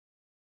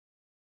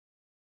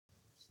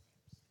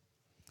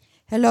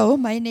Hello,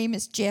 my name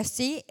is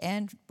Jessie,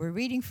 and we're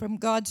reading from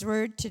God's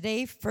Word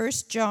today, 1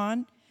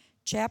 John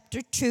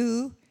chapter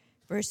 2,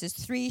 verses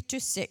 3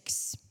 to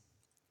 6.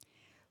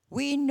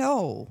 We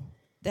know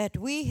that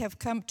we have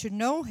come to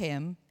know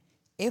him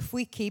if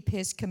we keep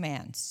his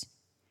commands.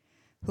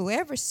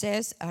 Whoever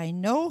says, I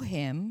know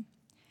him,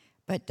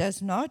 but does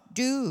not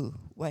do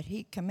what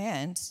he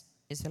commands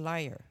is a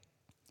liar,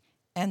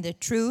 and the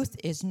truth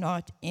is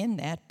not in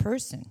that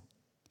person.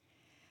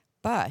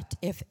 But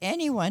if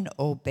anyone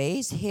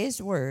obeys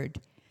his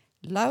word,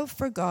 love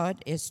for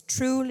God is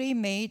truly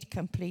made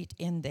complete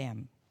in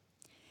them.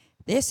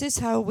 This is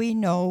how we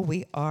know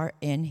we are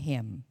in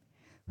him.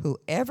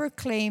 Whoever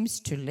claims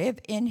to live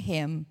in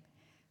him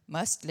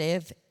must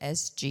live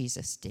as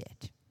Jesus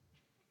did.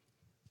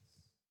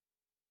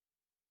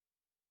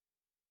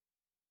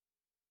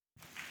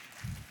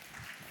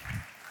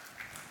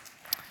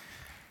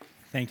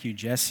 Thank you,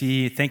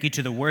 Jesse. Thank you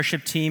to the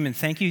worship team, and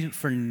thank you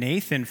for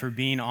Nathan for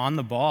being on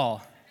the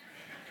ball.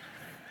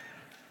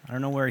 I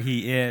don't know where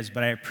he is,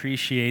 but I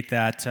appreciate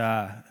that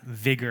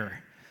vigor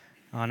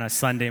on a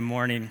Sunday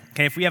morning.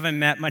 Okay, if we haven't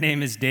met, my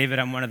name is David.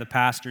 I'm one of the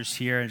pastors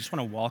here. I just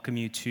want to welcome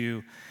you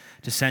to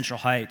Central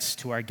Heights,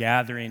 to our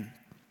gathering.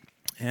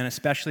 And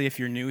especially if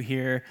you're new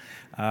here,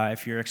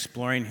 if you're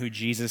exploring who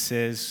Jesus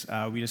is,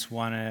 we just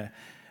want to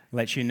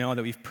let you know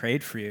that we've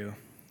prayed for you,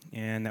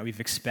 and that we've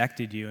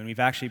expected you, and we've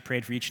actually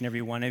prayed for each and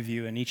every one of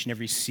you in each and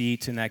every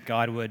seat, and that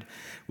God would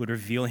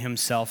reveal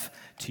himself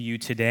to you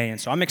today.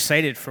 And so I'm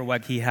excited for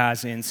what he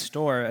has in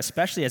store,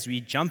 especially as we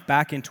jump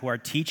back into our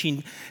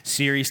teaching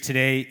series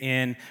today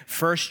in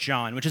 1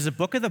 John, which is a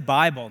book of the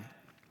Bible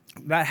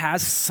that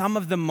has some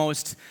of the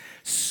most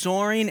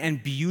soaring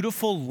and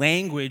beautiful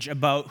language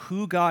about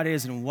who God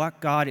is and what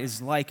God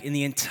is like in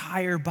the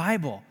entire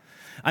Bible.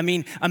 I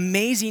mean,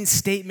 amazing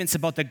statements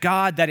about the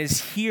God that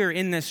is here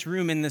in this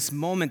room, in this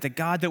moment, the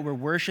God that we're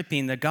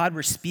worshiping, the God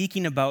we're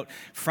speaking about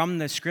from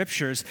the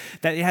scriptures,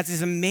 that it has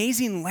this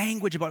amazing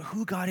language about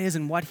who God is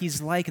and what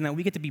he's like, and that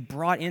we get to be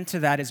brought into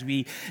that as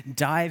we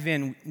dive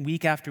in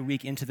week after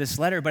week into this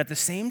letter. But at the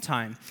same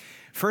time,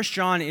 1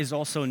 John is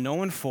also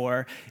known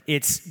for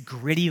its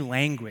gritty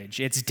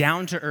language. It's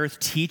down-to-earth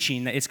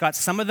teaching. It's got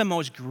some of the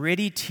most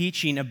gritty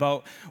teaching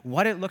about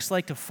what it looks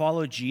like to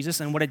follow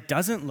Jesus and what it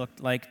doesn't look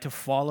like to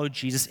follow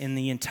Jesus in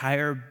the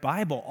entire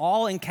Bible,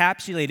 all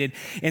encapsulated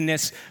in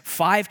this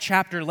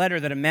 5-chapter letter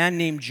that a man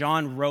named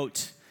John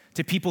wrote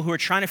to people who are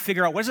trying to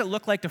figure out what does it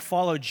look like to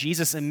follow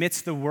Jesus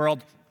amidst the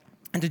world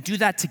and to do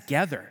that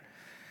together.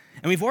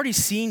 And we've already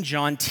seen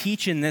John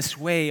teach in this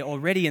way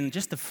already in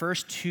just the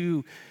first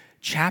 2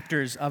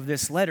 chapters of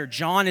this letter.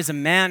 John is a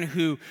man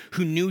who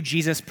knew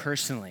Jesus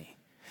personally.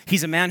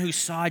 He's a man who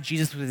saw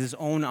Jesus with his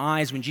own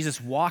eyes when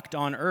Jesus walked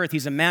on earth.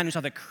 He's a man who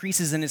saw the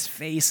creases in his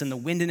face and the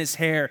wind in his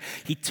hair.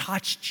 He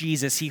touched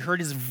Jesus. He heard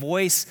his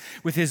voice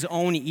with his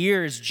own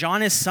ears.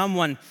 John is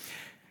someone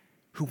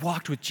who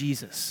walked with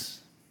Jesus.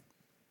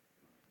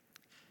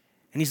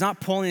 And he's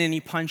not pulling any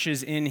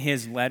punches in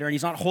his letter, and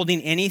he's not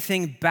holding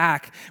anything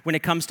back when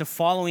it comes to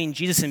following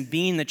Jesus and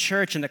being the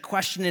church. And the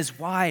question is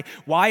why?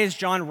 Why is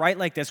John write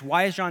like this?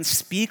 Why does John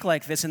speak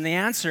like this? And the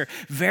answer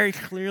very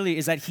clearly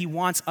is that he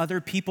wants other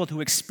people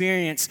to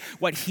experience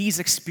what he's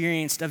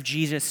experienced of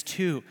Jesus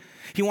too.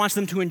 He wants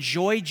them to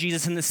enjoy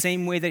Jesus in the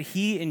same way that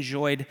he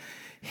enjoyed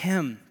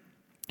him.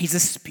 He's a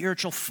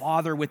spiritual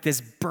father with this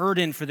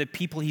burden for the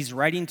people he's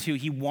writing to.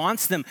 He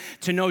wants them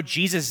to know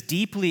Jesus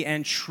deeply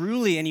and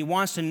truly, and he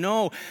wants them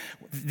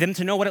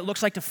to know what it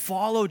looks like to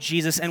follow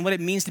Jesus and what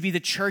it means to be the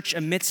church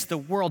amidst the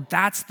world.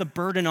 That's the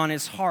burden on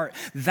his heart.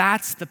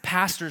 That's the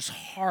pastor's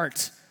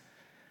heart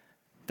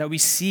that we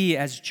see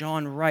as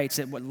John writes,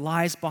 at what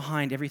lies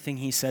behind everything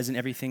he says and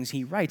everything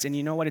he writes. And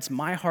you know what? It's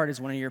my heart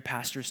as one of your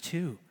pastors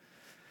too.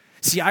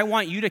 See, I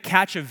want you to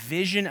catch a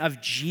vision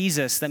of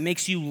Jesus that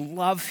makes you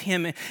love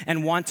him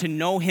and want to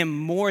know him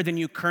more than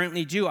you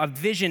currently do. A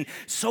vision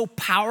so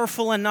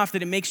powerful enough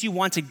that it makes you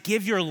want to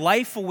give your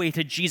life away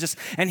to Jesus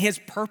and his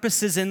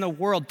purposes in the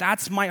world.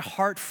 That's my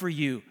heart for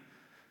you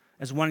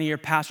as one of your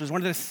pastors. One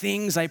of the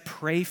things I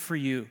pray for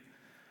you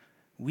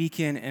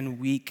week in and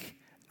week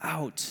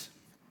out.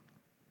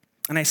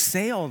 And I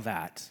say all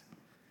that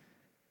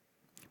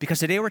because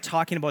today we're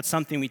talking about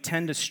something we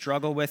tend to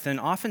struggle with,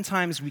 and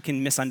oftentimes we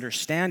can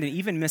misunderstand and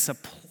even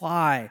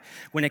misapply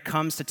when it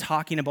comes to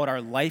talking about our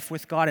life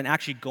with God and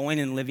actually going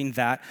and living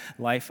that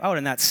life out.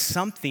 And that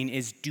something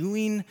is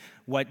doing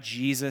what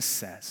Jesus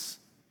says.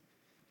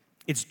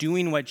 It's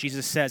doing what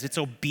Jesus says. It's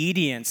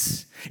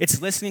obedience. It's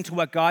listening to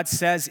what God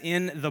says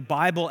in the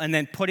Bible and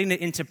then putting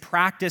it into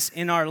practice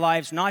in our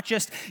lives, not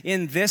just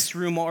in this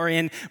room or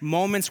in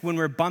moments when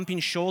we're bumping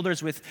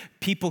shoulders with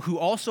people who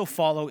also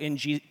follow in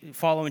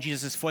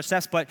Jesus'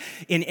 footsteps, but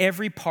in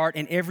every part,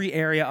 in every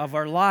area of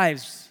our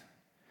lives.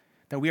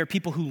 That we are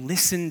people who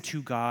listen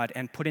to God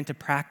and put into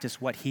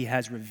practice what he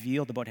has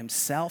revealed about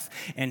himself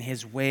and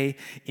his way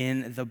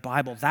in the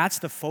Bible. That's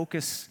the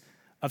focus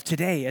of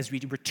today as we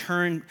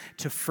return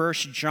to 1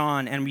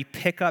 John and we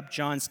pick up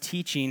John's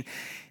teaching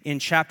in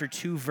chapter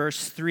 2,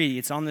 verse 3.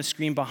 It's on the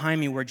screen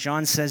behind me where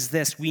John says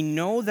this: "We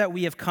know that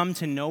we have come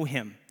to know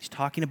him." He's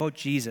talking about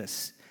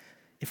Jesus,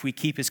 if we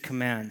keep his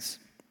commands.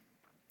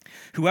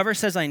 "Whoever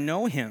says, 'I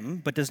know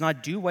him,' but does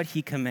not do what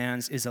he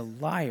commands is a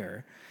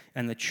liar,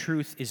 and the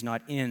truth is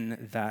not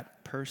in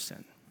that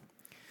person."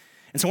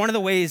 And so one of the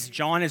ways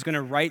John is going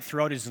to write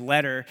throughout his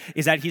letter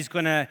is that he's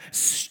going to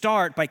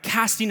start by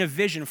casting a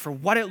vision for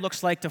what it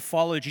looks like to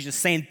follow Jesus,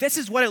 saying this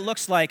is what it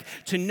looks like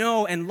to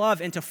know and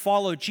love and to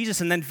follow Jesus.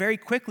 And then very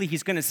quickly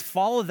he's going to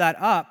follow that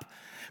up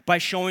by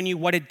showing you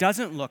what it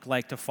doesn't look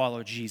like to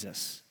follow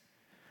Jesus.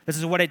 This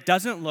is what it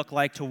doesn't look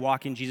like to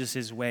walk in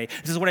Jesus' way.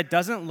 This is what it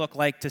doesn't look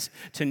like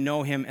to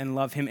know him and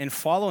love him and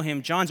follow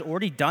him. John's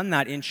already done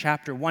that in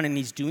chapter 1, and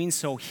he's doing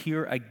so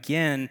here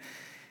again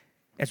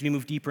as we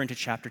move deeper into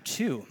chapter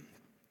 2.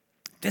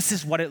 This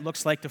is what it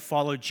looks like to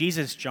follow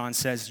Jesus, John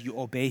says. You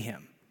obey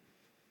him.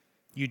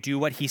 You do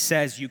what he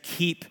says. You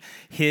keep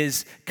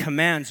his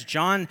commands.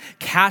 John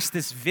casts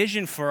this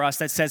vision for us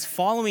that says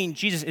following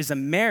Jesus is a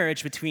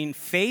marriage between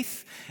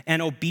faith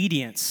and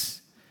obedience.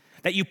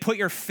 That you put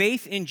your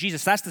faith in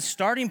Jesus. That's the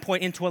starting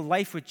point into a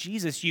life with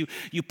Jesus. You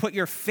put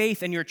your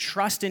faith and your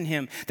trust in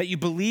him. That you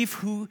believe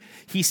who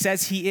he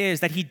says he is.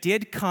 That he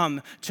did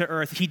come to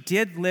earth. He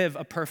did live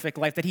a perfect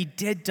life. That he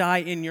did die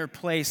in your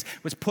place.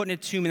 Was put in a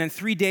tomb. And then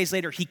 3 days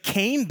later, he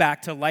came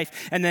back to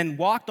life and then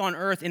walked on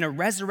earth in a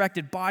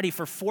resurrected body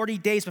for 40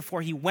 days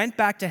before he went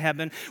back to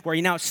heaven, where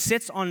he now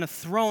sits on the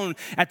throne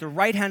at the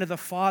right hand of the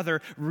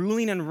Father,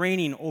 ruling and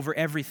reigning over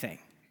everything.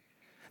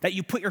 That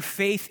you put your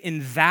faith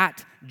in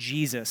that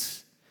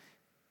Jesus,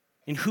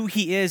 in who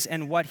he is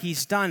and what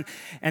he's done,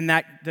 and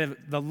that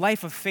the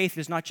life of faith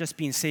is not just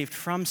being saved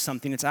from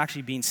something, it's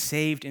actually being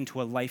saved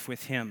into a life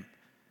with him.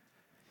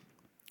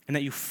 And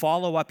that you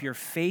follow up your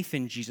faith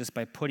in Jesus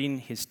by putting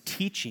his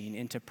teaching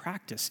into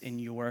practice in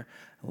your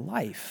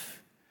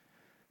life.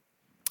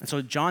 And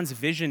so John's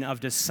vision of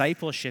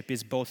discipleship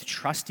is both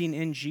trusting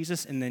in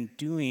Jesus and then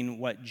doing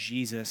what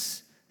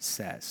Jesus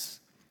says.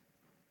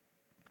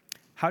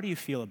 How do you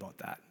feel about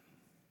that?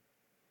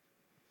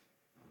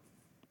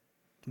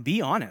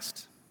 Be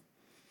honest.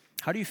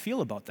 How do you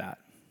feel about that?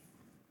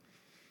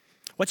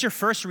 What's your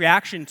first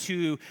reaction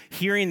to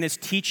hearing this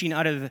teaching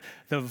out of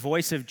the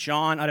voice of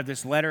John, out of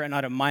this letter, and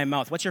out of my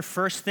mouth? What's your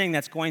first thing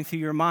that's going through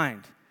your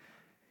mind?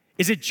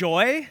 Is it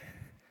joy?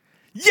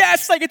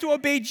 Yes, I get to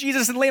obey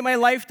Jesus and lay my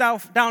life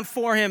down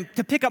for him,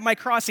 to pick up my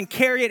cross and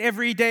carry it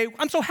every day.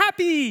 I'm so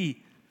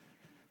happy.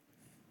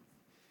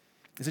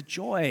 Is it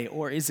joy,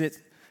 or is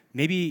it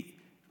maybe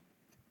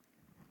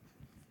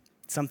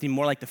something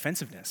more like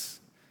defensiveness,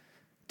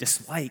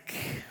 dislike,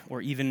 or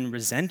even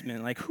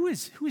resentment? Like, who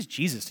is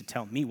Jesus to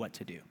tell me what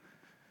to do?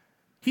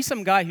 He's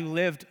some guy who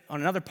lived on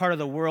another part of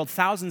the world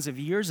thousands of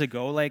years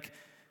ago. Like,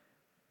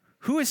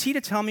 who is he to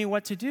tell me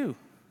what to do?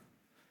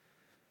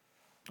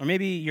 Or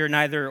maybe you're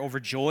neither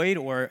overjoyed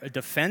or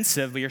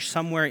defensive, but you're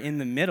somewhere in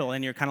the middle,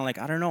 and you're kind of like,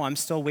 I don't know, I'm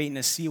still waiting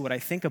to see what I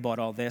think about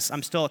all this.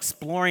 I'm still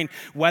exploring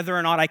whether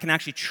or not I can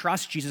actually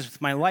trust Jesus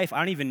with my life. I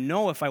don't even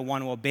know if I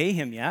want to obey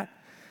him yet.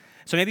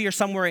 So maybe you're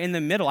somewhere in the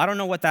middle. I don't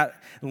know what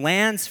that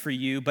lands for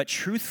you, but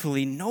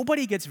truthfully,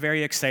 nobody gets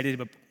very excited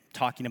about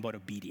talking about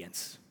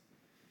obedience.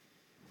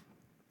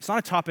 It's not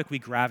a topic we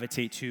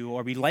gravitate to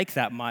or we like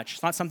that much.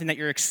 It's not something that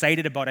you're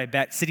excited about, I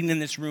bet. Sitting in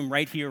this room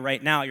right here,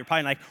 right now, you're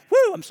probably like,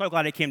 woo, I'm so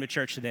glad I came to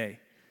church today.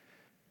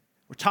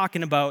 We're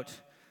talking about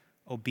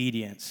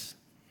obedience.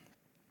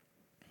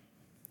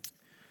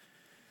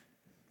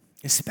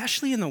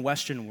 Especially in the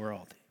Western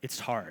world, it's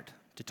hard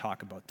to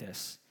talk about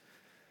this.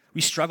 We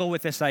struggle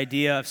with this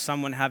idea of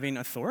someone having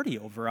authority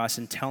over us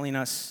and telling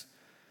us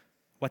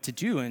what to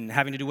do and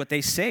having to do what they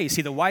say.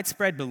 See, the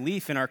widespread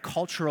belief in our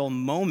cultural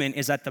moment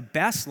is that the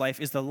best life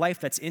is the life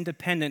that's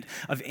independent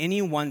of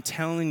anyone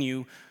telling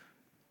you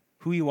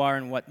who you are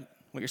and what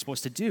you're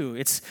supposed to do.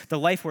 It's the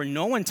life where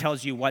no one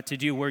tells you what to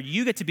do, where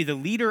you get to be the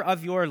leader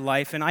of your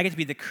life and I get to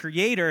be the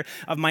creator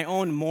of my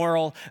own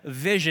moral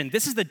vision.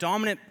 This is the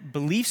dominant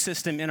belief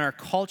system in our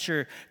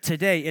culture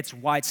today. It's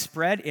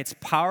widespread, it's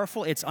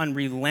powerful, it's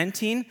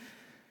unrelenting,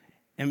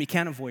 and we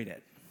can't avoid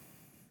it.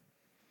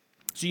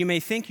 So you may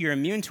think you're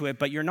immune to it,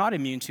 but you're not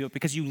immune to it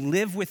because you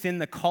live within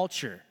the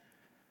culture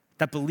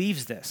that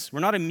believes this.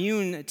 We're not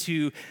immune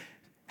to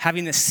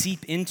having this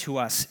seep into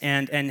us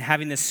and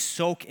having this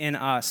soak in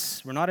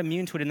us. We're not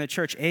immune to it in the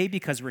church, A,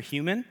 because we're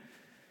human,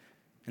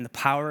 and the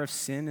power of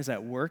sin is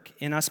at work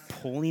in us,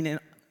 pulling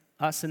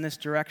us in this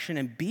direction,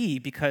 and B,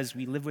 because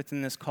we live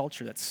within this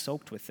culture that's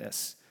soaked with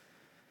this,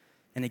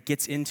 and it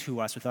gets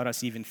into us without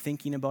us even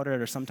thinking about it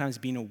or sometimes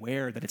being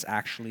aware that it's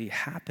actually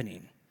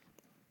happening.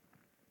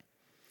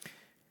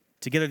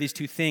 Together, these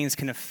two things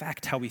can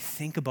affect how we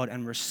think about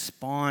and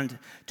respond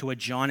to what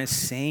John is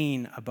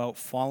saying about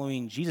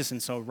following Jesus.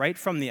 And so right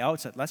from the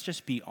outset, let's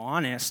just be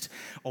honest,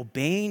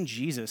 obeying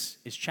Jesus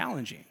is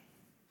challenging.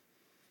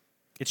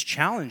 It's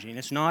challenging.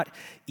 It's not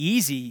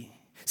easy.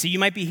 See, you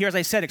might be here, as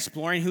I said,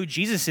 exploring who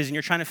Jesus is, and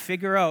you're trying to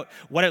figure out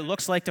what it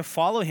looks like to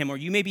follow him. Or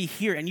you may be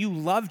here and you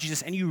love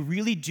Jesus and you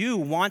really do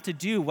want to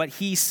do what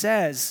he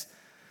says.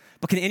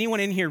 But can anyone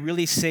in here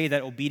really say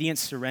that obedience,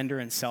 surrender,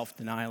 and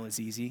self-denial is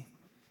easy?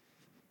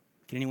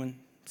 Can anyone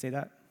say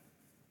that?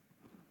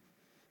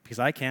 Because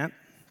I can't.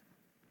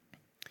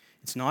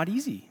 It's not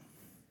easy.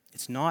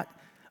 It's not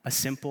a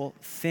simple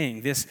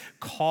thing. This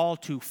call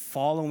to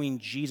following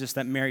Jesus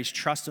that marries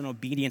trust and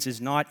obedience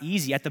is not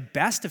easy. At the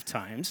best of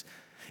times,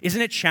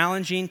 isn't it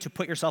challenging to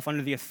put yourself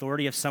under the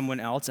authority of someone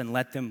else and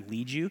let them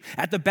lead you?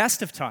 At the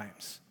best of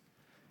times,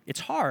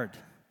 it's hard.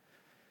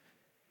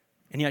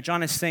 And yet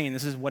John is saying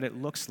this is what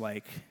it looks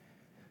like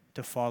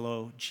to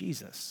follow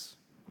Jesus.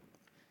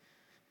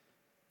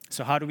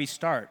 So how do we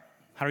start?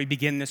 How do we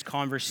begin this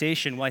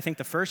conversation? Well, I think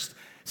the first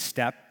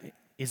step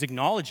is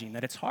acknowledging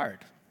that it's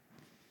hard.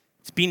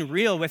 It's being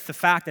real with the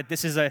fact that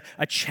this is a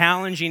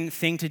challenging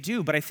thing to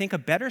do. But I think a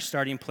better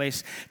starting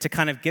place to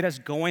kind of get us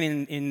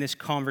going in this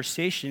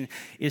conversation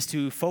is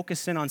to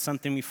focus in on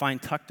something we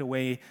find tucked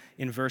away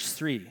in verse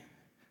 3.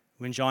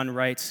 When John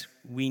writes,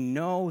 "We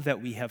know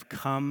that we have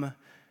come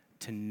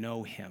to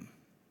know him."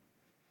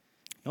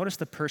 Notice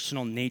the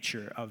personal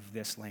nature of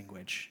this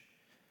language.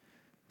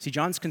 See,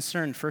 John's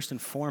concern, first and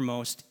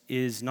foremost,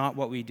 is not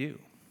what we do.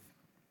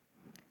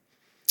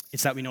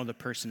 It's that we know the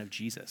person of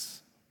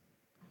Jesus.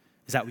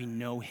 Is that we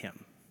know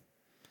him.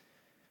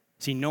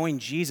 See, knowing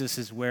Jesus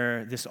is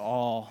where this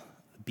all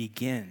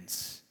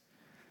begins.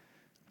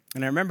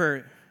 And I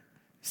remember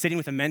sitting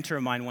with a mentor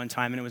of mine one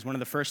time, and it was one of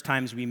the first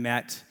times we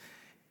met.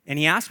 And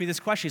he asked me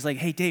this question. He's like,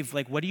 "Hey, Dave,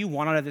 what do you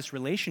want out of this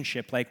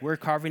relationship? We're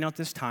carving out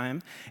this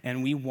time,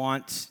 and we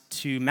want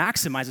to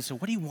maximize it. So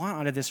what do you want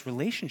out of this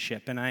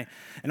relationship?" And I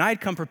had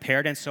come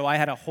prepared, and so I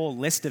had a whole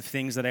list of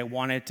things that I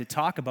wanted to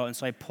talk about. And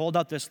so I pulled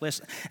out this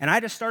list, and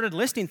I just started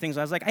listing things.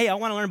 I was like, "Hey, I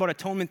want to learn about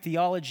atonement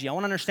theology. I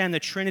want to understand the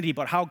Trinity,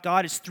 about how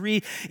God is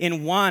three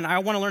in one. I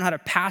want to learn how to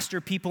pastor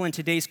people in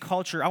today's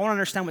culture. I want to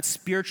understand what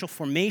spiritual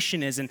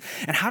formation is, and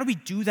how do we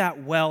do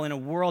that well in a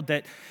world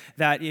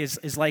that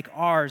is like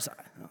ours.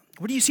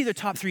 What do you see the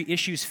top 3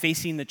 issues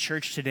facing the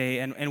church today,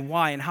 and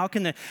why? And how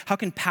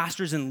can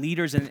pastors and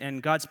leaders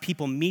and God's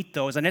people meet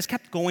those?" And I just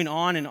kept going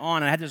on and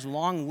on. I had this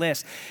long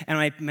list, and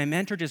my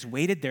mentor just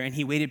waited there, and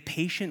he waited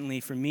patiently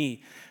for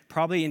me,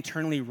 probably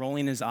internally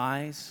rolling his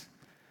eyes.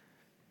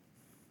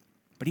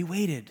 But he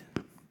waited.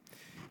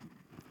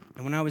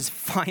 And when I was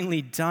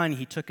finally done,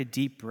 he took a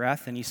deep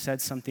breath, and he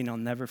said something I'll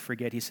never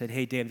forget. He said,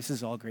 "Hey, Dave, this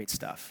is all great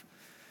stuff.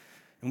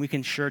 And we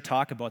can sure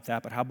talk about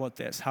that, but how about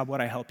this? How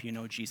about I help you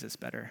know Jesus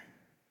better?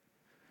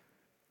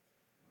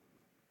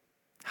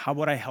 How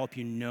about I help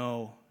you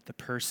know the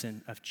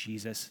person of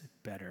Jesus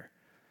better?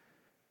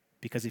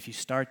 Because if you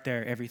start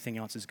there, everything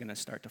else is going to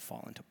start to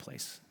fall into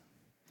place."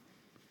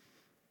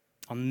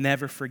 I'll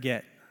never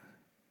forget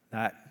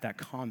that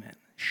comment.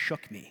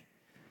 Shook me.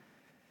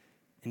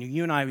 And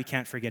you and I, we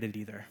can't forget it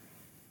either.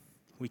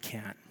 We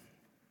can't.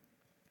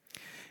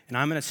 And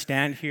I'm going to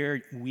stand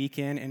here week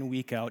in and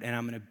week out, and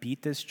I'm going to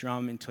beat this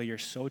drum until you're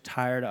so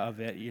tired of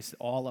it. It's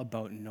all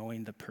about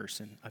knowing the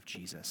person of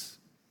Jesus.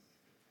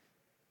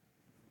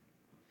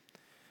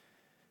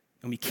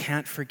 And we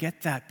can't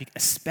forget that,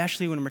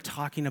 especially when we're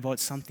talking about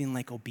something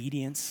like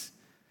obedience.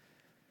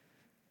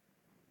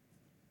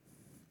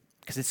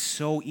 Because it's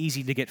so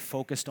easy to get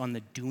focused on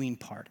the doing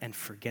part and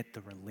forget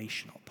the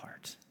relational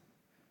part,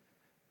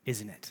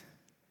 isn't it?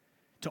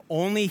 To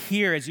only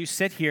hear, as you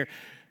sit here,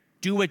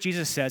 do what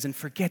Jesus says and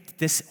forget that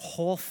this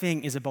whole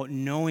thing is about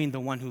knowing the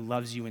one who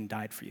loves you and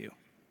died for you.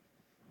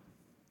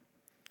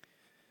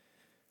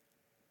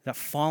 That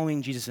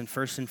following Jesus is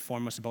first and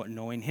foremost about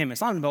knowing him.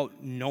 It's not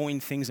about knowing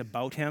things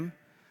about him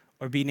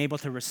or being able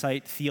to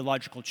recite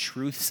theological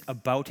truths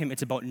about him.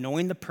 It's about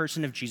knowing the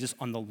person of Jesus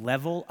on the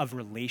level of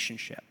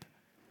relationship.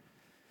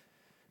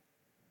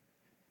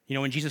 You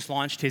know, when Jesus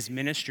launched his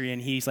ministry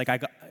and he's like,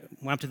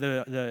 went up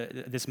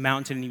to this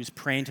mountain and he was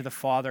praying to the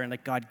Father and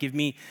like, "God,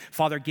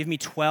 Father, give me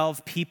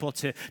 12 people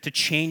to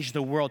change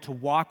the world, to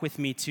walk with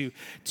me, to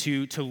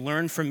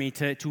learn from me,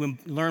 to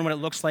learn what it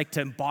looks like to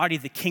embody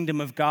the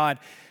kingdom of God."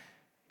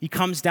 He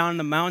comes down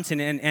the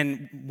mountain,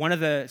 and one of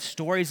the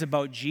stories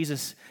about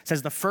Jesus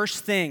says the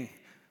first thing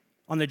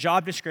on the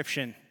job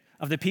description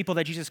of the people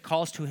that Jesus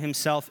calls to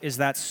himself is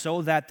that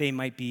so that they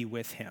might be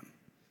with him.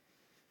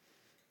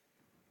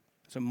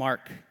 So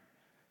Mark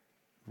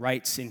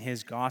writes in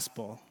his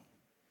gospel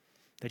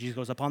that Jesus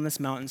goes up on this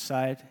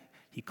mountainside.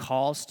 He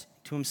calls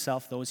to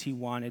himself those he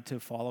wanted to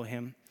follow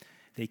him.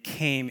 They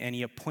came, and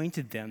he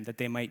appointed them that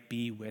they might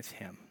be with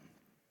him.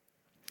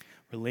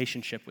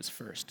 Relationship was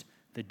first.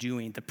 The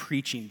doing, the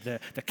preaching,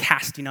 the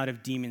casting out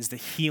of demons, the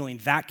healing,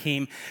 that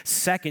came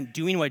second.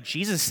 Doing what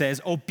Jesus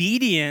says.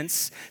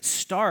 Obedience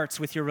starts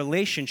with your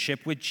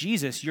relationship with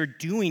Jesus. Your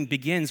doing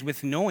begins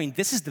with knowing.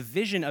 This is the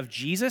vision of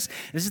Jesus.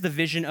 This is the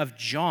vision of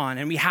John.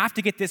 And we have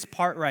to get this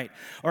part right,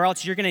 or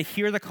else you're going to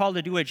hear the call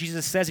to do what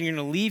Jesus says, and you're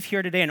going to leave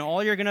here today, and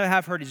all you're going to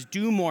have heard is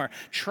do more,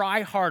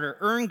 try harder,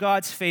 earn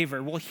God's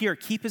favor. Well, here,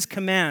 keep his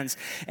commands,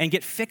 and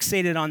get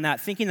fixated on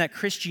that, thinking that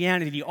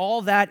Christianity,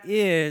 all that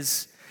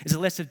is is a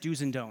list of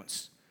do's and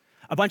don'ts.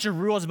 A bunch of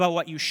rules about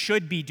what you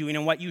should be doing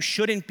and what you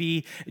shouldn't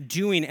be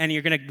doing. And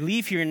you're going to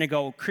leave here and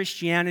go,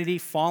 Christianity,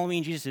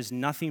 following Jesus is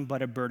nothing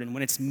but a burden,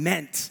 when it's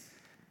meant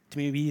to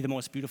be the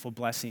most beautiful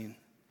blessing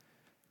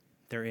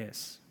there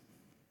is.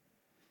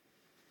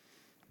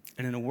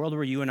 And in a world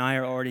where you and I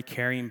are already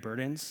carrying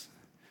burdens,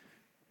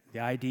 the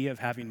idea of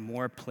having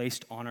more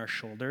placed on our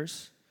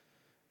shoulders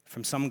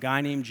from some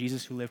guy named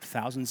Jesus who lived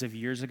thousands of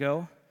years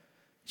ago,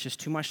 it's just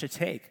too much to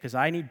take, because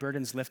I need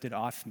burdens lifted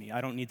off me.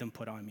 I don't need them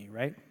put on me,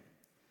 right?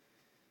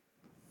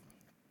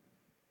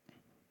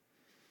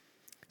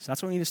 So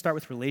that's why we need to start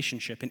with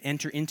relationship and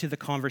enter into the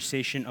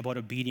conversation about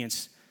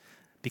obedience,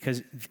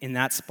 because in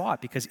that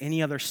spot, because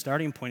any other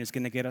starting point is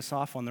going to get us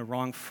off on the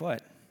wrong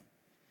foot.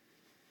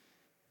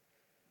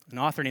 An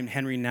author named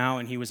Henry Now,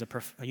 and he was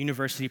a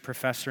university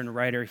professor and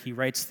writer, he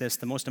writes this: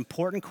 the most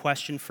important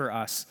question for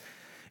us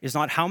is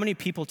not how many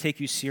people take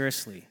you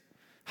seriously,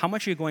 how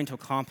much are you going to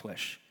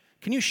accomplish?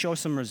 Can you show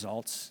some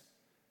results?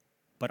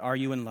 But are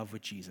you in love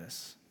with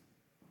Jesus?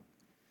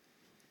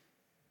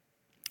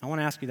 I want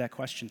to ask you that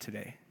question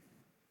today.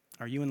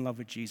 Are you in love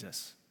with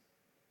Jesus?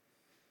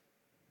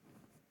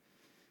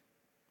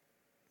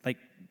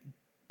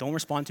 Don't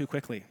respond too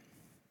quickly.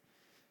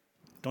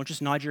 Don't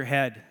just nod your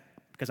head,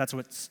 because that's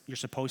what you're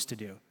supposed to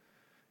do.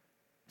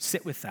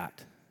 Sit with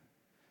that.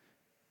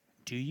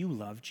 Do you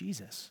love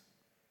Jesus?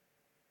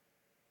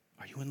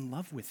 Are you in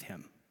love with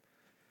him?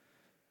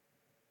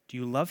 Do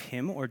you love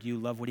him, or do you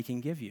love what he can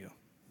give you?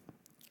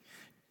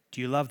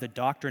 Do you love the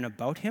doctrine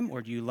about him,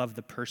 or do you love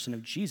the person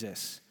of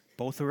Jesus?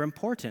 Both are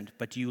important,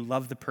 but do you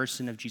love the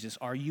person of Jesus?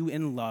 Are you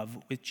in love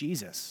with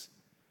Jesus?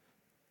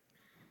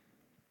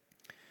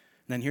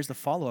 And then here's the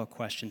follow-up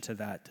question to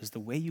that. Does the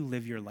way you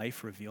live your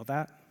life reveal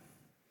that?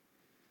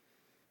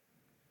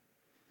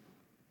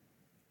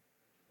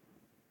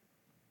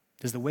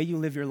 Does the way you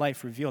live your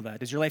life reveal that?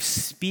 Does your life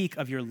speak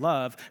of your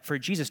love for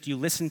Jesus? Do you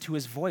listen to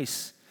his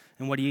voice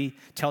and what he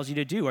tells you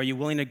to do? Are you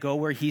willing to go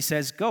where he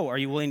says go? Are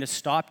you willing to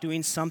stop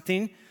doing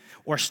something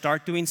or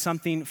start doing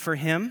something for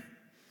him?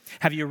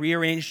 Have you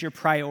rearranged your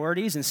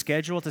priorities and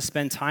schedule to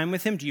spend time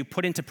with him? Do you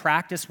put into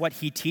practice what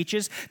he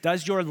teaches?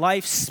 Does your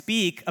life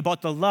speak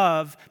about the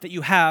love that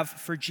you have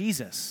for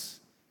Jesus?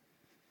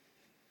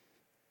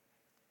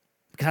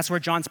 Because that's where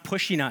John's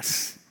pushing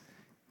us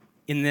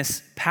in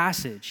this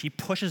passage. He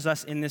pushes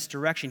us in this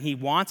direction. He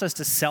wants us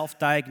to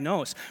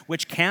self-diagnose.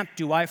 Which camp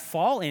do I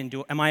fall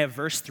into? Am I a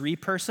verse 3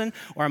 person,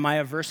 or am I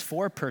a verse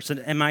 4 person?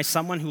 Am I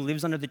someone who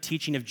lives under the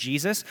teaching of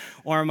Jesus,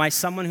 or am I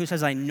someone who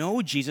says, I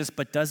know Jesus,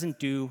 but doesn't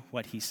do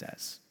what he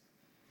says?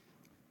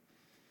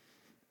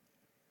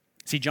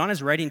 See, John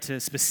is writing to a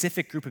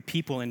specific group of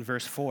people in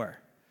verse 4.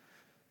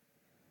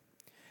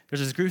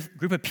 There's this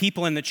group of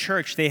people in the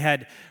church. They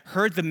had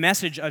heard the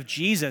message of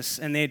Jesus,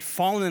 and they had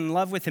fallen in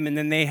love with him, and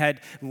then they had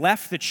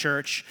left the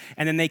church,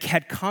 and then they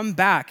had come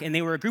back, and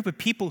they were a group of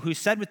people who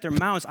said with their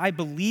mouths, I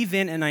believe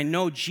in and I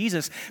know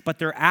Jesus, but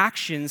their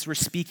actions were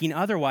speaking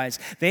otherwise.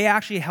 They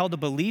actually held a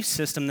belief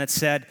system that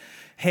said,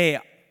 hey,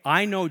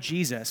 I know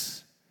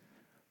Jesus,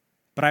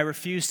 but I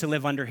refuse to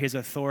live under his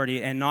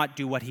authority and not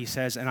do what he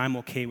says, and I'm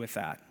okay with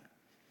that.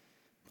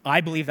 I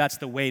believe that's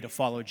the way to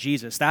follow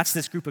Jesus. That's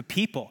this group of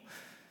people.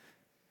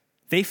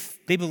 They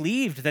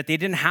believed that they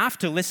didn't have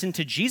to listen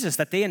to Jesus,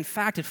 that they in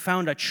fact had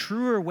found a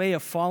truer way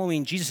of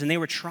following Jesus, and they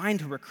were trying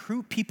to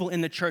recruit people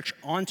in the church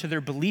onto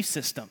their belief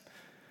system.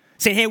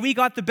 Saying, hey, we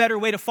got the better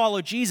way to follow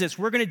Jesus.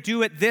 We're going to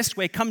do it this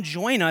way. Come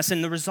join us.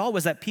 And the result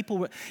was that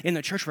people in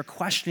the church were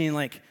questioning,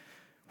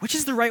 which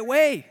is the right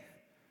way?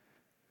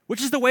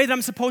 Which is the way that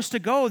I'm supposed to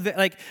go?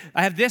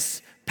 I have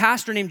this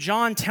pastor named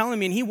John telling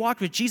me, and he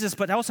walked with Jesus,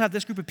 but I also have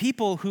this group of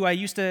people who I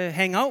used to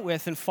hang out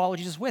with and follow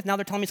Jesus with. Now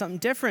they're telling me something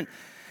different.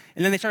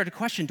 And then they started to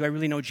question, do I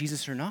really know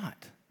Jesus or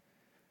not?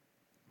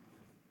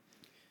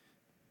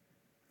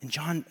 And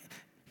John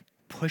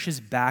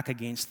pushes back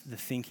against the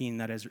thinking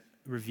that is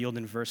revealed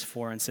in verse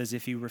 4 and says,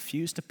 if you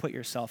refuse to put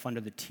yourself under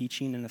the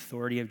teaching and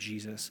authority of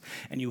Jesus,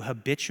 and you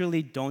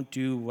habitually don't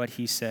do what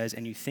he says,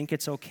 and you think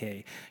it's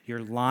okay,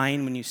 you're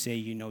lying when you say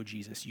you know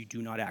Jesus. You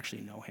do not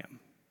actually know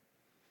him.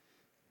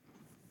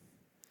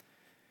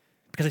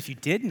 Because if you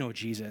did know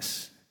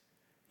Jesus,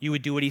 you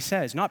would do what he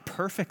says. Not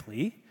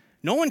perfectly.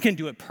 No one can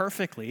do it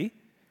perfectly.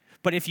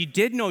 But if you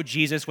did know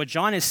Jesus, what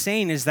John is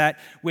saying is that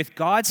with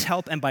God's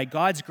help and by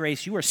God's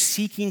grace, you are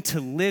seeking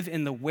to live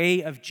in the way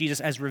of Jesus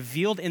as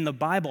revealed in the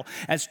Bible,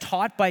 as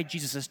taught by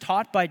Jesus, as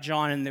taught by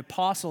John and the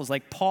apostles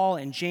like Paul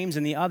and James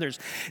and the others,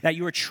 that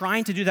you are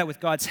trying to do that with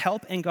God's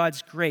help and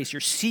God's grace. You're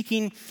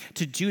seeking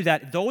to do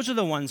that. Those are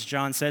the ones,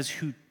 John says,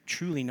 who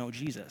truly know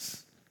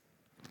Jesus.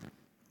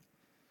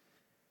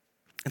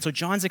 And so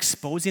John's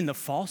exposing the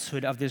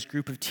falsehood of this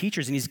group of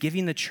teachers, and he's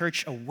giving the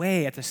church a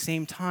way at the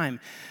same time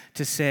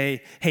to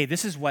say, hey,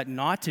 this is what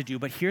not to do,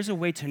 but here's a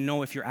way to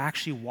know if you're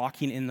actually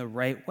walking in the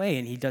right way.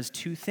 And he does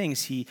two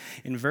things.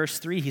 In verse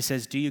 3, he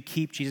says, do you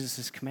keep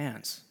Jesus'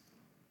 commands?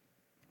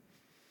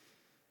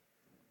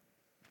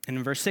 And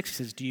in verse 6, he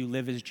says, do you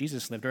live as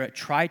Jesus lived? Or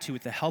try to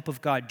with the help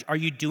of God. Are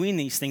you doing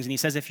these things? And he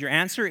says, if your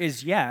answer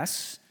is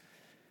yes,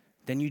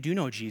 then you do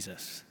know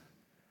Jesus.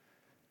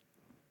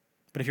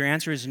 But if your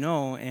answer is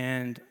no,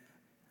 and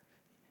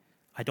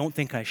I don't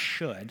think I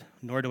should,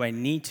 nor do I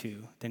need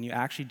to, then you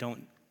actually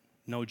don't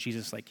know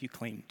Jesus like you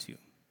claim to.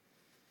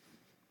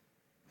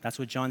 That's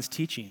what John's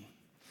teaching.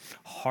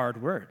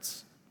 Hard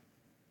words.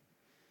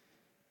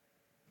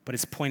 But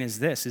his point is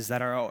this, is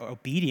that our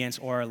obedience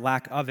or our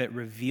lack of it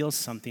reveals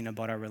something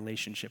about our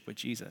relationship with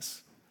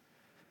Jesus.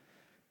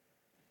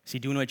 See,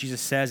 doing what Jesus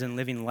says and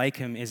living like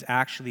him is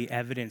actually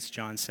evidence,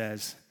 John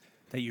says,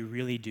 that you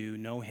really do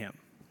know him.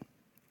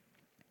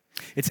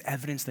 It's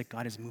evidence that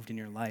God has moved in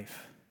your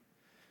life,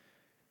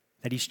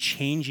 that he's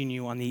changing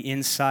you on the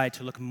inside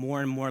to look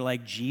more and more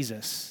like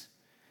Jesus,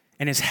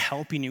 and is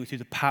helping you through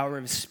the power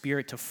of his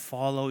Spirit to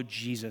follow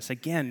Jesus.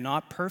 Again,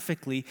 not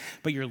perfectly,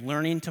 but you're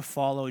learning to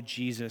follow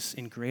Jesus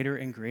in greater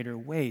and greater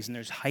ways, and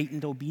there's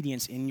heightened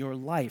obedience in your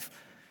life.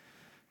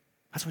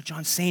 That's what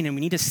John's saying, and we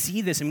need to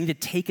see this, and we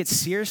need to take it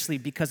seriously,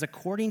 because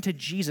according to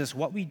Jesus,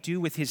 what we do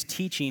with his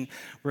teaching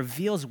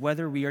reveals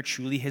whether we are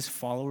truly his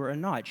follower or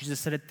not. Jesus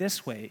said it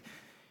this way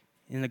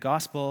in the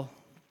gospel,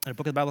 in a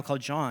book of the Bible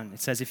called John. It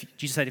says,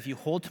 Jesus said, if you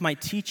hold to my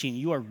teaching,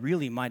 you are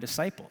really my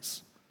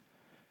disciples.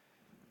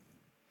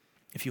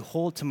 If you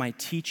hold to my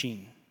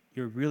teaching,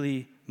 you're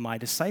really my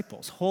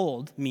disciples.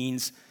 Hold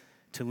means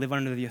to live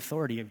under the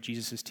authority of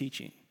Jesus'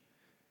 teaching.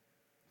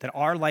 That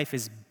our life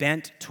is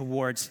bent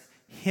towards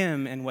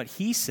him and what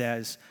he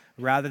says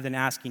rather than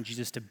asking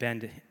Jesus to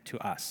bend to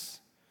us.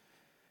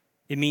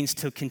 It means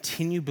to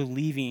continue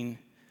believing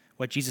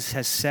what Jesus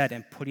has said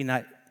and putting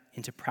that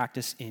into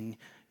practice in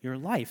your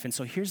life. And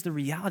so here's the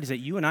reality, is that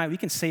you and I, we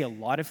can say a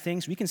lot of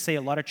things. We can say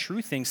a lot of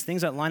true things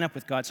that line up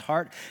with God's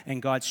heart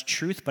and God's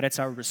truth, but it's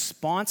our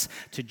response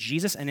to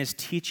Jesus and his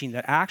teaching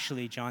that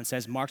actually, John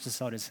says, marks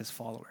us out as his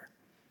follower.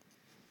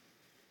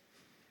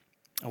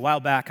 A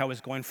while back, I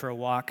was going for a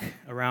walk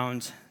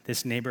around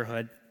this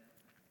neighborhood,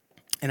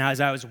 and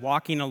as I was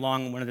walking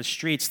along one of the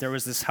streets, there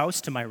was this house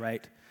to my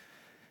right,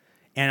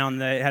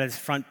 and it had its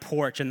front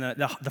porch, and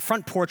the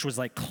front porch was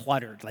like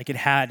cluttered. Like it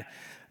had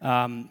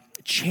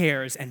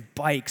chairs and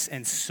bikes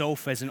and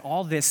sofas and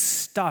all this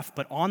stuff,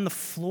 but on the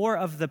floor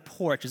of the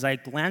porch, as I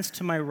glanced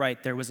to my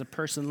right, there was a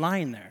person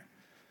lying there.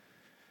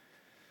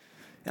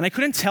 And I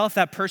couldn't tell if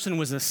that person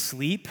was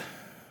asleep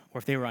or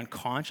if they were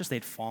unconscious,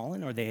 they'd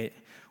fallen, or they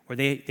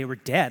were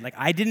dead. Like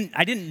I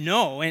didn't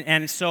know,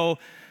 and so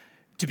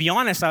to be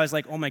honest, I was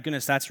like, oh my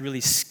goodness, that's really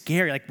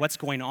scary. Like, what's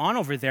going on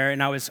over there?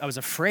 And I was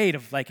afraid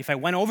of, like, if I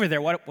went over there,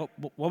 what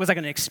was I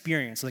going to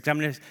experience? Like, I'm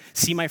going to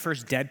see my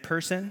first dead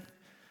person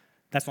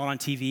that's not on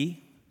TV?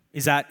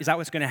 Is that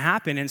what's going to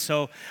happen? And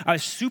so I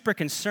was super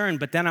concerned,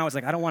 but then I was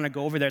like, I don't want to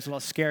go over there. It's a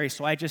little scary.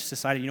 So I just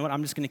decided, you know what,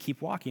 I'm just going to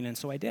keep walking. And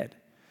so I did.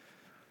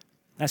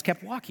 I just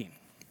kept walking.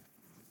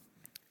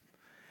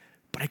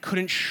 But I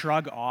couldn't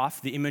shrug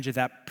off the image of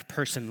that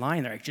person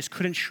lying there. I just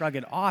couldn't shrug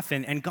it off.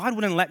 And God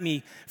wouldn't let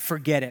me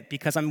forget it,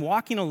 because I'm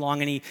walking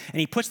along, and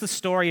he puts the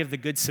story of the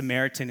Good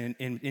Samaritan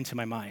into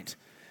my mind.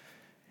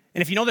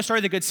 And if you know the story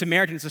of the Good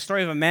Samaritan, it's the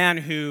story of a man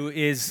who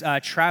is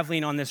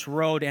traveling on this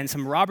road, and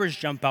some robbers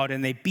jump out,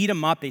 and they beat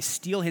him up, they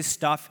steal his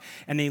stuff,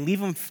 and they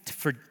leave him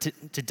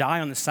to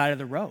die on the side of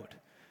the road.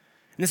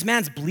 And this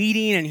man's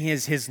bleeding, and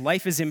his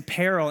life is in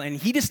peril, and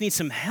he just needs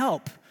some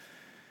help.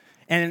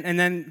 And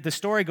then the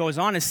story goes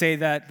on to say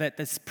that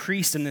this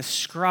priest and this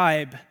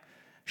scribe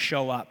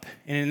show up.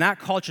 And in that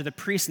culture, the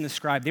priest and the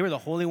scribe, they were the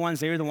holy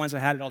ones. They were the ones that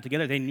had it all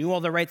together. They knew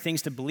all the right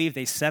things to believe.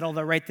 They said all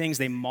the right things.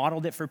 They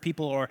modeled it for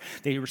people, or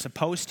they were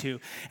supposed to.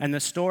 And the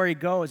story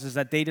goes is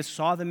that they just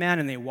saw the man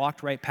and they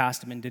walked right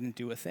past him and didn't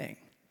do a thing.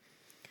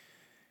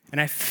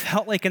 And I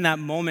felt like in that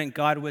moment,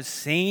 God was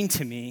saying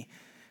to me,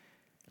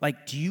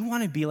 like, do you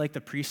want to be like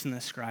the priest and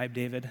the scribe,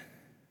 David?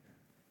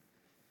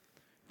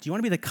 Do you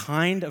want to be the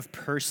kind of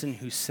person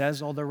who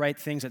says all the right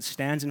things, that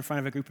stands in front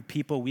of a group of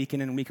people week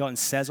in and week out and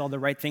says all the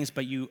right things,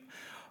 but you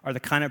are the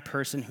kind of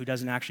person who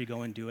doesn't actually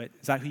go and do it?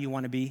 Is that who you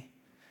want to be?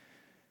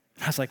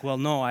 And I was like, well,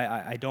 no,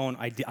 I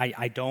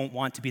don't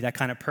want to be that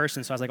kind of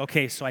person. So I was like,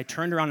 okay. So I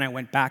turned around and I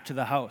went back to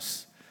the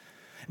house.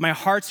 My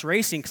heart's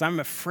racing because I'm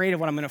afraid of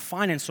what I'm going to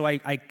find. And so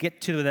I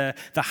get to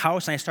the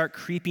house and I start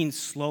creeping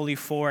slowly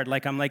forward,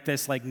 like I'm like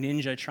this like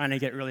ninja trying to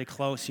get really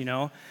close, you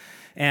know?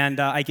 And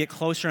I get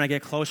closer and I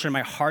get closer, and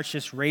my heart's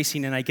just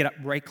racing, and I get up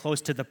right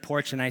close to the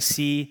porch, and I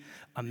see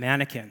a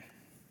mannequin.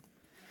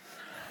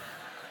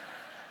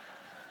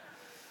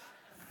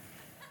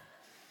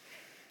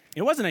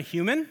 It wasn't a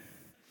human.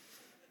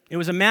 It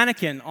was a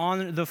mannequin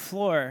on the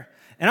floor.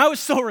 And I was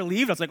so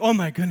relieved. I was like, oh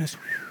my goodness.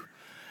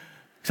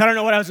 Because I don't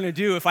know what I was going to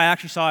do if I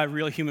actually saw a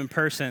real human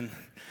person.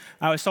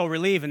 I was so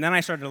relieved. And then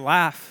I started to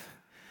laugh.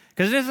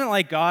 Because it isn't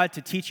like God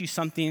to teach you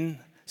something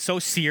so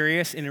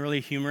serious in a really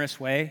humorous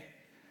way.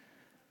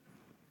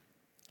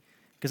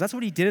 Because that's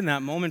what he did in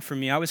that moment for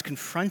me. I was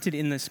confronted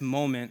in this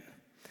moment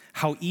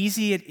how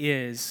easy it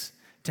is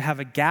to have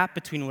a gap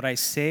between what I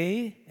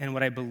say and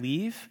what I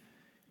believe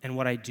and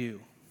what I do.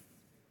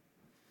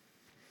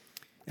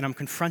 And I'm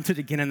confronted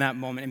again in that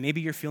moment, and maybe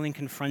you're feeling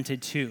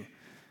confronted too,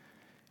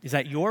 is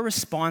that your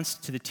response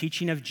to the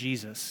teaching of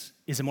Jesus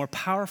is a more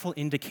powerful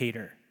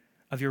indicator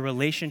of your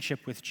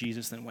relationship with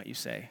Jesus than what you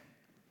say.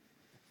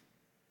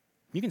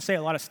 You can say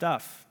a lot of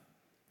stuff.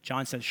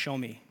 John says, show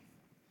me.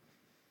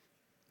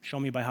 Show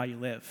me by how you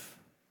live.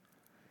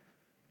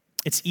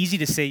 It's easy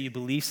to say you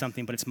believe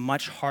something, but it's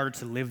much harder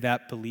to live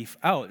that belief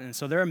out. And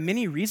so there are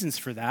many reasons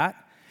for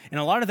that. And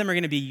a lot of them are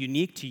going to be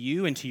unique to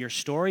you and to your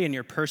story and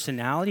your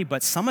personality,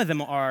 but some of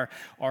them are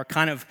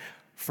kind of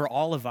for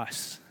all of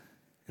us.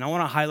 And I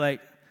want to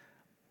highlight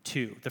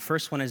two. The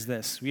first one is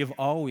this. We have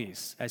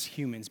always, as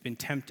humans, been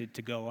tempted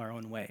to go our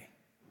own way.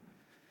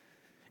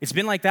 It's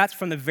been like that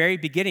from the very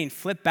beginning.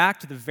 Flip back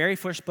to the very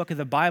first book of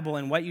the Bible,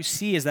 and what you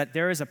see is that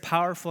there is a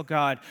powerful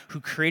God who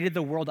created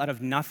the world out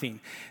of nothing.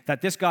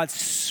 That this God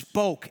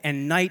spoke,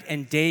 and night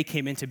and day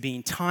came into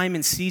being. Time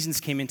and seasons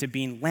came into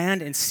being.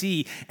 Land and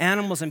sea,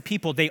 animals and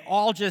people, they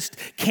all just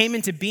came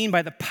into being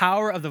by the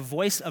power of the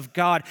voice of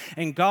God.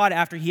 And God,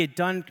 after he had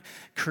done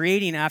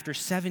creating, after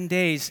 7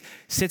 days,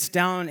 sits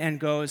down and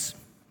goes,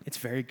 it's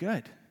very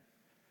good.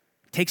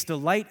 Takes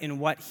delight in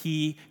what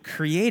he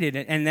created.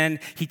 And then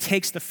he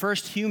takes the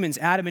first humans,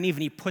 Adam and Eve,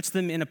 and he puts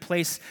them in a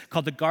place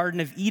called the Garden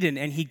of Eden,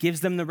 and he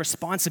gives them the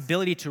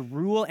responsibility to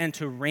rule and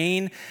to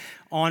reign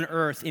on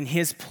earth in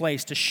his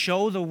place, to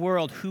show the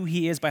world who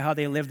he is by how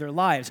they live their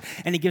lives.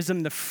 And he gives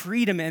them the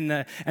freedom and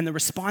the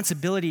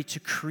responsibility to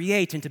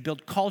create and to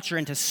build culture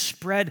and to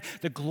spread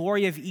the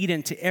glory of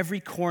Eden to every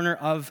corner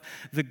of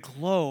the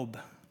globe.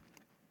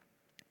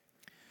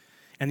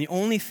 And the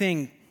only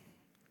thing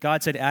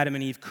God said Adam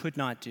and Eve could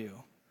not do,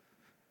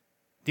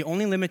 the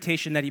only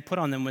limitation that he put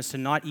on them was to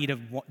not eat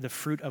of the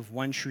fruit of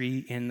one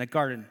tree in the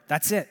garden.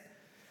 That's it.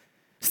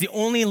 It's the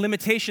only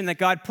limitation that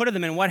God put on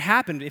them. And what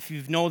happened? If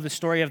you know the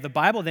story of the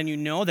Bible, then you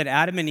know that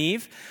Adam and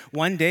Eve,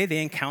 one day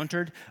they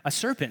encountered a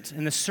serpent.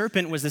 And the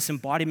serpent was this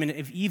embodiment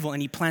of evil,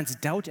 and he plants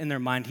doubt in their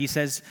mind. He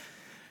says,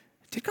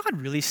 did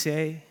God really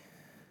say,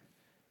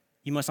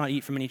 you must not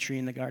eat from any tree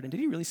in the garden? Did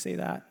he really say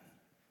that?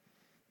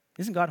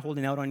 Isn't God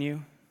holding out on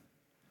you?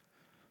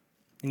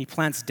 And he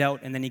plants doubt,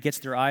 and then he gets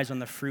their eyes on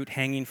the fruit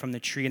hanging from the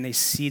tree, and they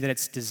see that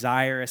it's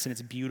desirous and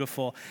it's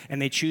beautiful, and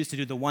they choose to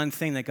do the one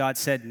thing that God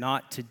said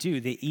not to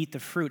do. They eat the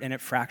fruit, and it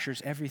fractures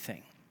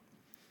everything.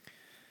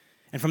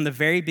 And from the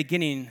very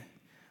beginning,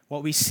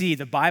 what we see,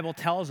 the Bible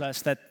tells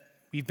us that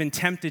we've been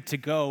tempted to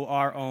go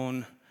our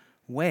own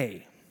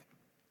way,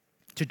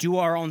 to do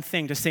our own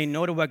thing, to say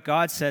no to what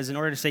God says in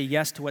order to say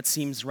yes to what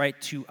seems right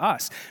to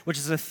us, which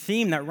is a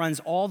theme that runs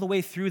all the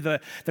way through the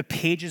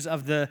pages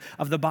of the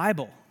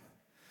Bible.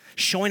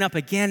 Showing up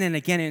again and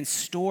again in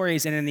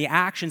stories and in the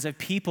actions of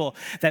people,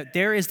 that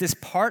there is this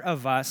part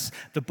of us,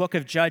 the book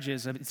of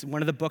Judges, it's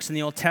one of the books in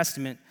the Old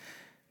Testament,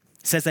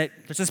 says that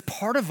there's this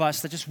part of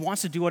us that just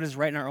wants to do what is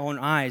right in our own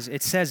eyes.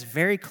 It says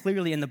very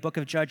clearly in the book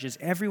of Judges,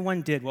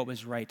 everyone did what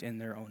was right in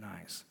their own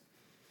eyes.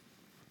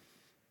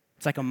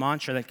 It's like a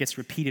mantra that gets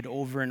repeated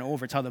over and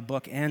over. It's how the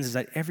book ends, is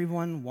that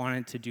everyone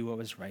wanted to do what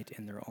was right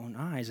in their own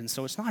eyes. And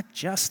so it's not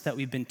just that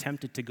we've been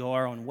tempted to go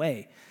our own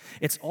way.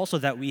 It's also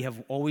that we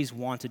have always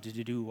wanted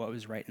to do what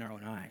was right in our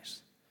own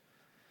eyes.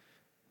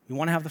 We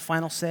want to have the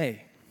final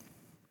say,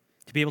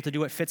 to be able to do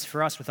what fits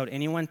for us without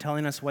anyone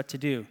telling us what to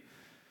do.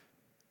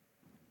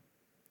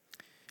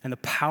 And the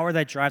power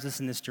that drives us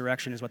in this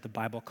direction is what the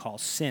Bible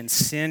calls sin.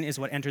 Sin is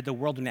what entered the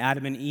world when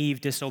Adam and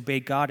Eve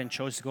disobeyed God and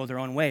chose to go their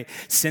own way.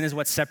 Sin is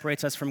what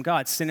separates us from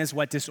God. Sin is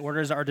what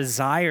disorders our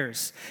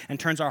desires and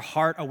turns our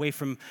heart away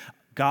from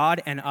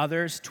God and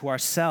others to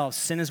ourselves.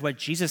 Sin is what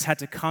Jesus had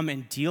to come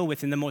and deal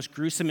with in the most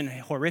gruesome and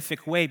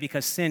horrific way,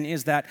 because sin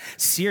is that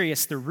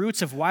serious. The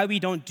roots of why we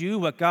don't do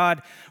what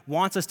God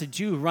wants us to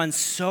do run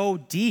so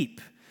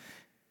deep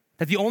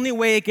that the only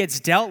way it gets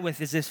dealt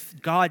with is if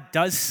God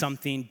does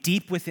something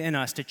deep within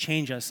us to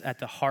change us at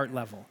the heart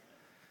level.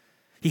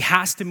 He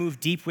has to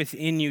move deep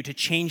within you to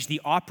change the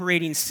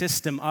operating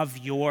system of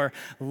your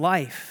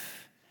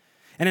life.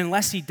 And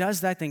unless he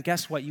does that, then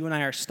guess what? You and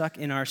I are stuck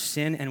in our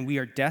sin, and we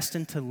are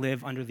destined to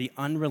live under the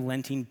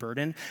unrelenting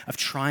burden of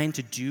trying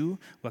to do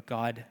what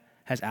God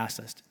has asked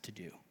us to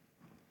do.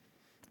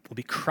 We'll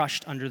be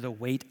crushed under the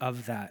weight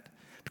of that.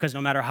 Because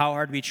no matter how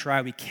hard we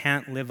try, we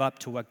can't live up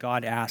to what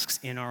God asks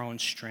in our own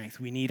strength.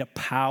 We need a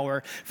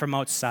power from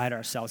outside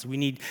ourselves. We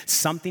need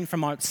something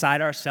from outside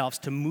ourselves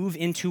to move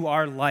into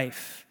our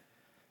life,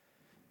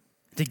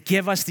 to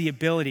give us the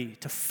ability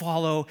to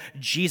follow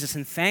Jesus.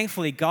 And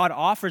thankfully, God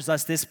offers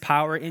us this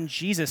power in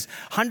Jesus.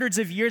 Hundreds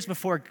of years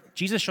before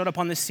Jesus showed up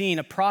on the scene,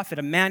 a prophet,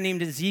 a man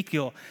named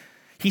Ezekiel,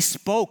 he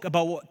spoke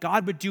about what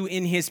God would do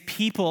in his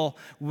people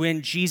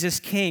when Jesus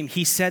came.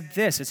 He said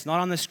this, it's not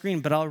on the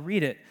screen, but I'll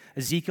read it.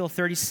 Ezekiel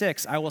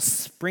 36, I will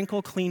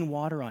sprinkle clean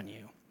water on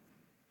you,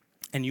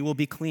 and you will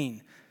be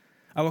clean.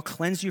 I will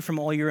cleanse you from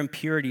all your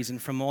impurities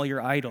and from all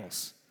your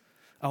idols.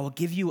 I will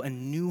give you a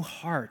new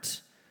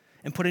heart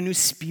and put a new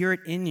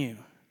spirit in you.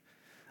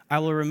 I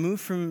will remove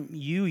from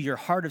you your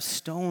heart of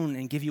stone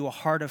and give you a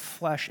heart of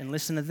flesh. And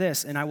listen to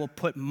this, and I will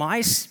put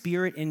my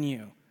spirit in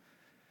you,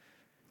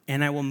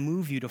 and I will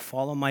move you to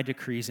follow my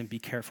decrees and be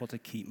careful to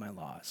keep my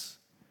laws.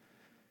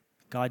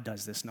 God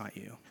does this, not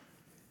you.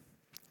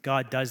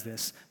 God does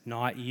this,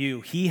 not you.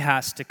 He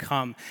has to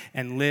come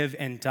and live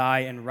and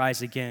die and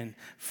rise again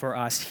for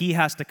us. He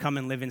has to come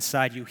and live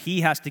inside you. He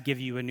has to give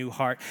you a new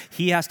heart.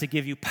 He has to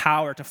give you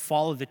power to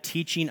follow the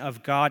teaching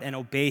of God and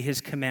obey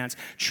his commands.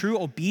 True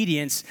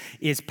obedience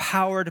is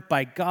powered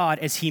by God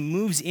as he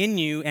moves in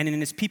you and in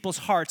his people's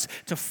hearts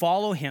to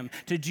follow him,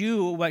 to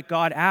do what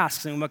God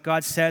asks and what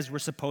God says we're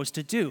supposed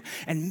to do.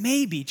 And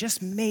maybe,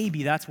 just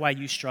maybe, that's why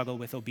you struggle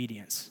with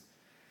obedience,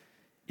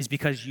 is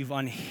because you've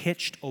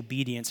unhitched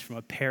obedience from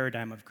a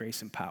paradigm of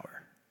grace and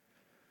power.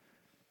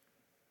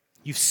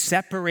 You've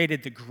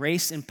separated the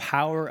grace and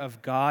power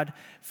of God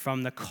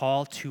from the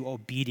call to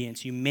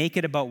obedience. You make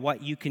it about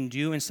what you can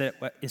do instead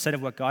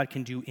of what God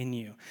can do in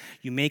you.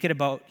 You make it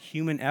about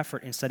human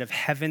effort instead of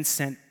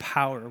heaven-sent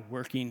power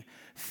working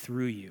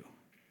through you.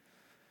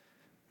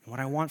 And what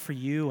I want for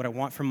you, what I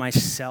want for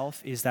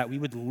myself, is that we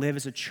would live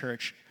as a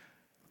church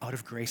out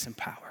of grace and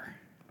power,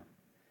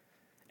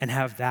 and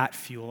have that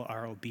fuel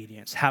our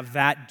obedience. Have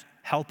that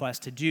help us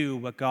to do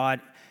what God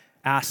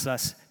asks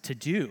us to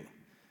do.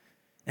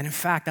 And in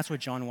fact, that's what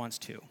John wants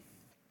too.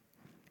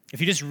 If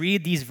you just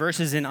read these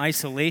verses in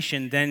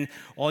isolation, then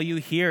all you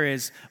hear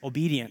is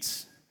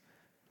obedience.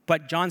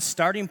 But John's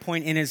starting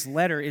point in his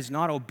letter is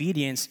not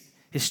obedience.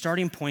 His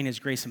starting point is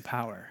grace and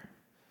power.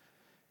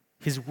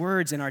 His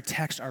words in our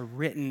text are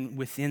written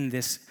within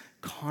this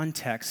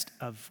context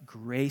of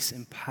grace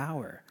and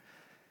power.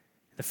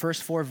 The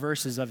first 4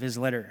 verses of his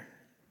letter,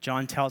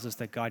 John tells us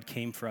that God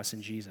came for us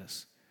in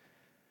Jesus.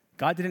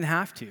 God didn't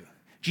have to.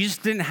 Jesus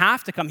didn't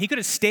have to come. He could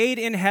have stayed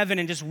in heaven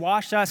and just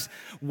watched us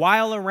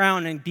while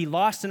around and be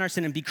lost in our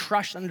sin and be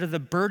crushed under the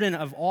burden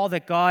of all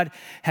that God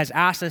has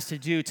asked us to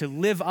do, to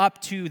live up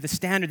to the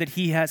standard that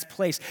he has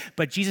placed.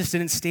 But Jesus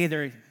didn't stay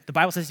there. The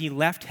Bible says he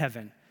left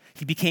heaven.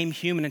 He became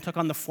human and took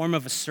on the form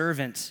of a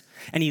servant.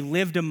 And he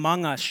lived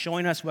among us,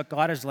 showing us what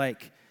God is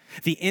like.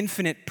 The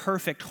infinite,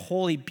 perfect,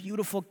 holy,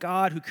 beautiful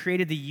God who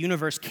created the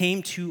universe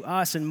came to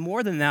us. And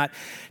more than that,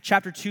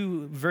 chapter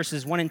 2,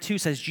 verses 1 and 2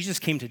 says Jesus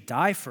came to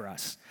die for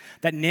us,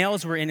 that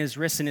nails were in his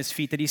wrists and his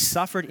feet, that he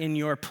suffered in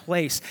your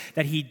place,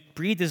 that he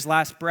breathed his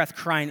last breath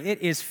crying,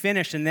 "It is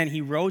finished," and then he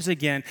rose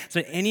again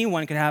so that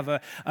anyone could have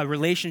a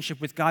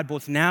relationship with God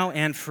both now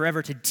and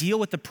forever, to deal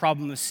with the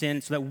problem of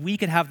sin so that we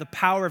could have the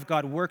power of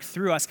God work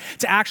through us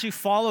to actually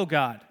follow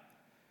God.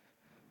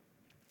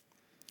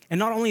 And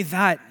not only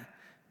that,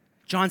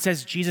 John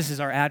says Jesus is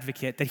our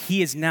advocate, that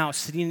he is now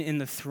sitting in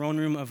the throne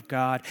room of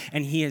God,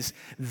 and he is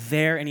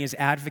there and he is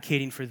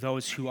advocating for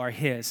those who are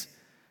his.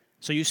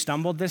 So you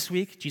stumbled this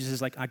week? Jesus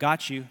is like, I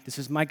got you. This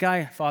is my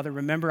guy, Father.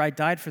 Remember, I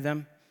died for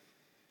them.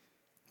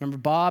 Remember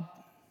Bob?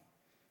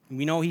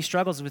 We know he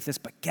struggles with this,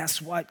 but guess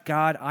what,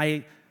 God?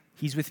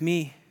 He's with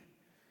me.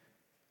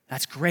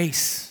 That's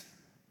grace.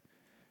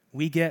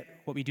 We get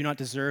what we do not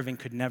deserve and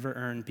could never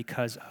earn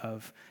because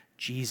of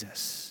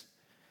Jesus.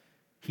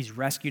 He's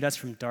rescued us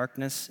from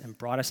darkness and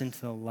brought us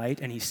into the light,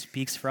 and he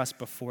speaks for us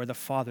before the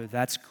Father.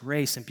 That's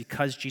grace, and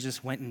because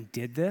Jesus went and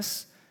did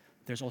this,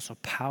 there's also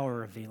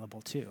power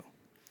available too.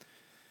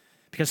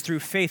 Because through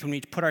faith, when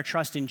we put our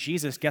trust in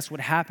Jesus, guess what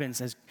happens?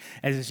 As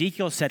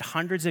Ezekiel said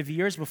hundreds of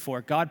years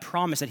before, God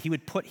promised that he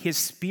would put his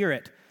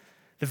spirit,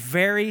 the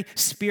very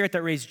spirit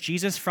that raised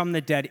Jesus from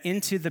the dead,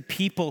 into the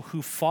people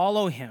who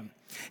follow him.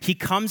 He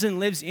comes and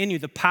lives in you.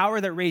 The power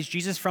that raised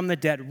Jesus from the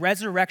dead,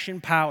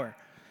 resurrection power,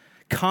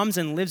 comes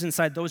and lives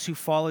inside those who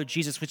follow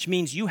Jesus, which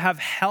means you have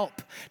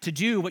help to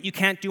do what you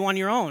can't do on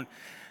your own.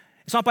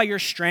 It's not by your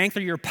strength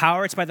or your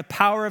power. It's by the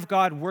power of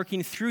God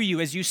working through you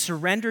as you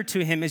surrender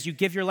to him, as you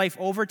give your life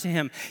over to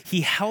him.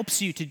 He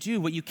helps you to do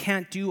what you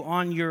can't do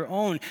on your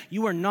own.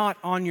 You are not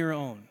on your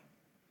own.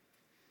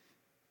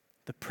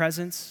 The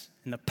presence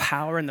and the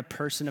power and the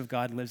person of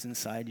God lives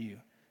inside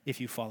you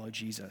if you follow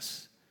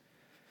Jesus.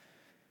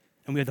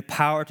 And we have the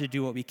power to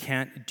do what we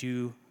can't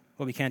do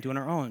on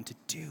our own, to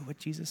do what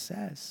Jesus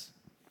says.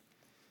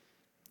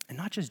 And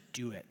not just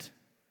do it.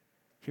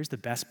 Here's the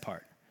best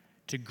part.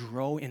 To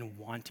grow in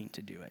wanting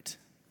to do it.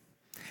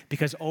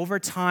 Because over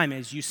time,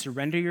 as you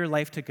surrender your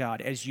life to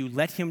God, as you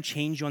let him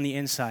change you on the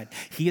inside,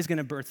 he is going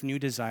to birth new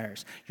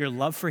desires. Your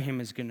love for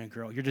him is going to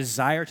grow. Your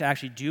desire to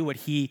actually do what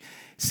he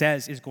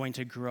says is going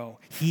to grow.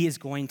 He is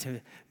going to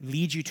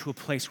lead you to a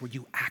place where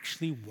you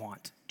actually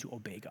want to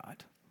obey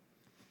God.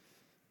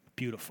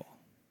 Beautiful.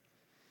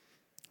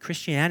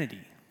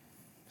 Christianity,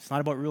 it's not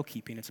about rule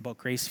keeping, it's about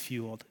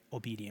grace-fueled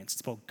obedience.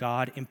 It's about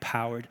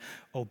God-empowered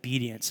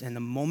obedience. And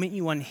the moment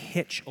you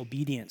unhitch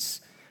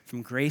obedience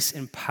from grace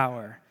and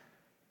power,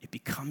 it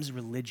becomes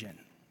religion.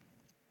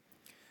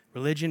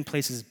 Religion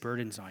places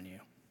burdens on you.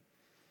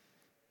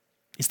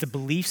 It's the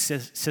belief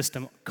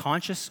system,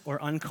 conscious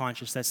or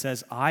unconscious, that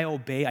says, I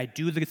obey, I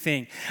do the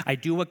thing, I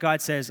do what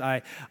God says,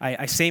 I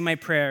say my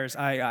prayers,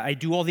 I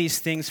do all these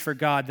things for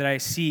God that I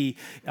see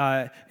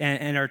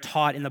and are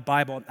taught in the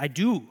Bible. I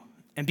do.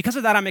 And because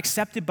of that, I'm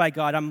accepted by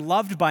God. I'm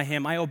loved by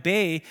him. I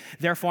obey,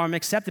 therefore I'm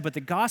accepted. But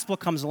the gospel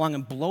comes along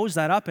and blows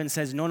that up and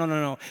says,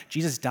 no.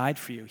 Jesus died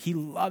for you. He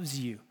loves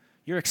you.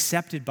 You're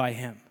accepted by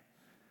him.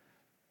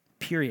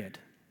 Period.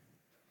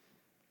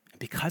 And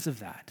because of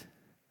that,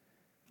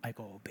 I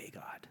go obey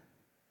God.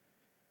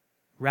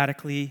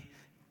 Radically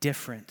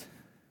different.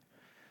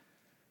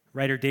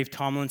 Writer Dave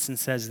Tomlinson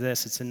says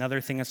this. It's another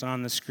thing that's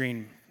on the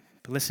screen.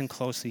 But listen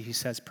closely. He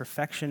says,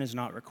 perfection is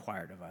not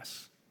required of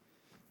us.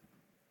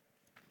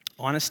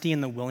 Honesty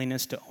and the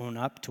willingness to own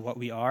up to what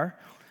we are,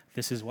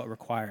 this is what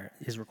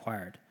is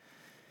required.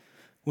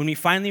 When we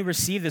finally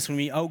receive this, when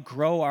we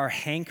outgrow our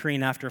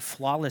hankering after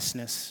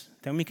flawlessness,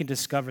 then we can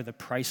discover the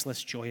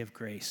priceless joy of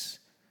grace.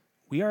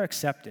 We are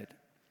accepted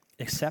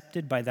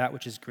by that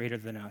which is greater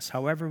than us.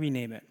 However we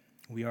name it,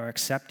 we are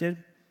accepted,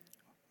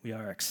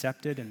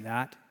 and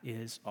that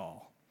is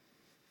all.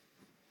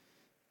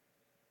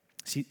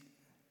 See,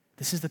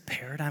 this is the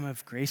paradigm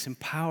of grace and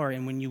power,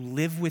 and when you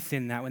live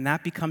within that, when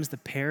that becomes the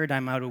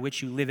paradigm out of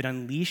which you live, it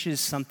unleashes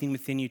something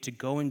within you to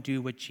go and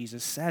do what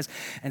Jesus says.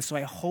 And so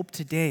I hope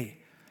today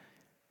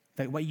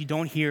that what you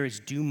don't hear is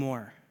do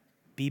more,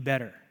 be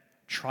better,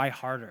 try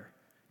harder,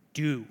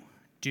 do.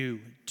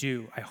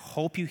 I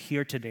hope you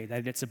hear today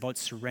that it's about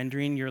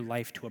surrendering your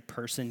life to a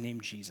person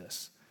named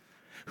Jesus,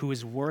 who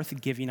is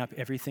worth giving up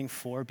everything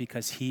for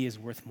because he is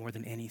worth more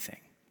than anything.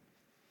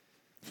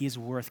 He is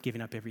worth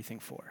giving up everything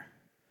for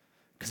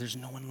because there's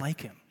no one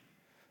like him.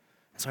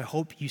 So I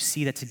hope you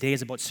see that today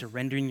is about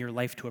surrendering your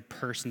life to a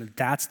person, that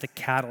that's the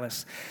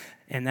catalyst,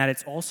 and that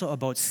it's also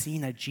about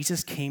seeing that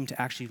Jesus came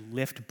to actually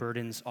lift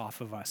burdens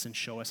off of us and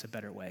show us a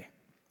better way.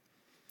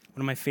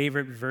 One of my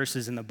favorite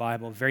verses in the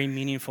Bible, very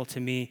meaningful to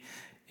me,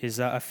 is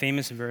a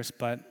famous verse,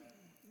 but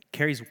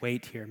carries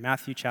weight here.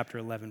 Matthew chapter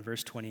 11,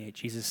 verse 28,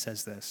 Jesus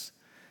says this,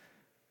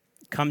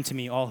 "Come to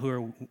me, all who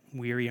are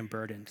weary and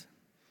burdened,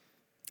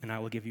 and I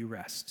will give you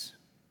rest.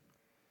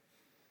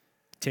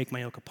 Take my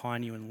yoke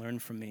upon you and learn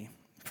from me,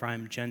 for I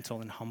am gentle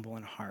and humble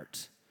in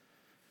heart,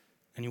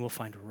 and you will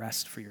find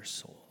rest for your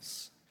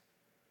souls.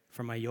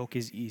 For my yoke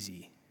is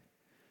easy,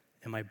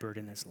 and my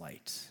burden is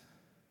light."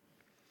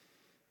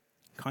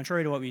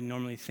 Contrary to what we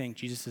normally think,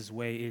 Jesus'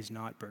 way is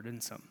not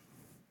burdensome.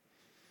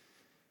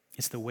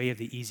 It's the way of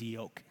the easy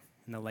yoke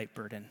and the light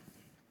burden.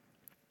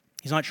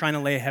 He's not trying to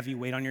lay a heavy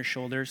weight on your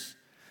shoulders.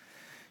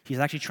 He's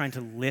actually trying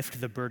to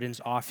lift the burdens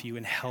off you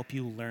and help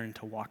you learn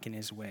to walk in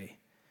his way.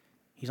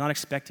 He's not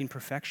expecting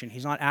perfection.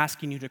 He's not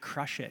asking you to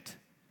crush it.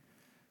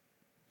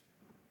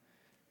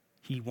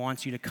 He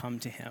wants you to come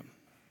to him,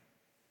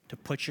 to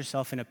put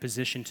yourself in a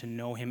position to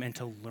know him and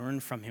to learn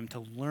from him, to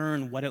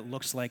learn what it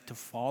looks like to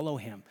follow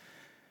him.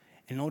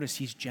 And notice,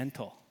 he's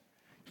gentle.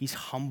 He's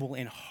humble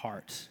in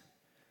heart.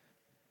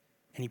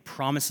 And he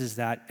promises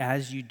that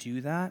as you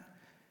do that,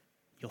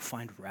 you'll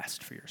find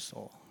rest for your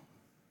soul.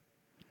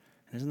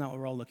 And isn't that what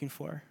we're all looking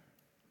for?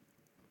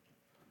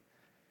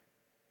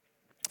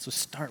 So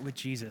start with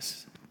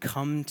Jesus.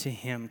 Come to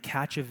him.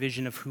 Catch a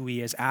vision of who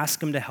he is.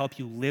 Ask him to help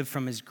you live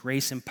from his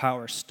grace and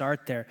power.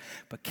 Start there.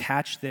 But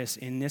catch this.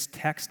 In this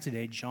text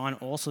today, John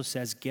also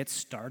says, get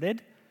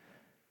started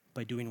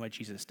by doing what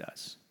Jesus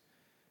does.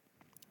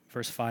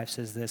 Verse 5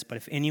 says this, "But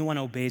if anyone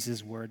obeys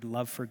his word,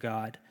 love for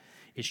God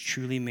is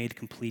truly made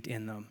complete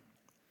in them."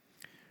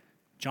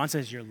 John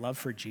says your love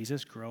for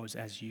Jesus grows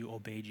as you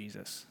obey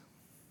Jesus.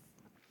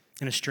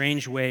 In a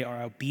strange way,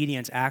 our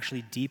obedience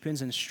actually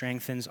deepens and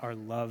strengthens our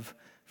love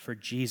for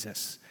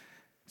Jesus.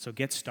 So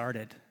get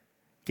started.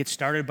 Get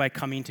started by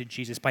coming to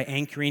Jesus, by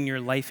anchoring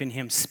your life in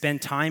him.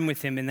 Spend time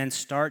with him and then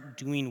start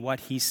doing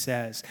what he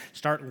says.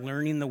 Start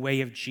learning the way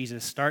of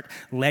Jesus. Start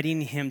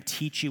letting him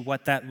teach you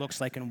what that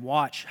looks like and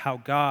watch how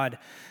God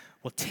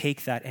will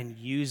take that and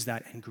use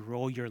that and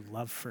grow your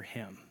love for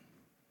him.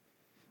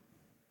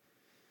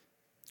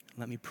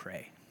 Let me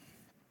pray.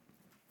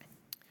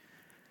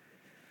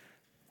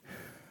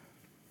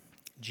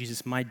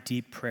 Jesus, my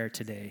deep prayer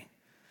today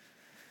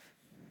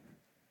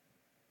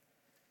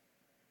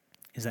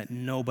is that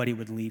nobody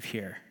would leave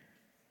here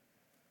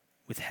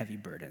with heavy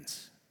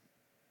burdens,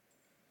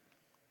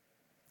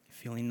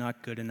 feeling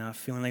not good enough,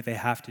 feeling like they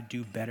have to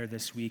do better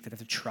this week, that they have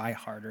to try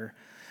harder.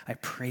 I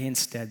pray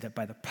instead that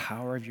by the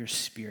power of your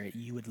Spirit,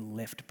 you would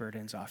lift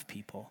burdens off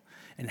people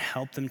and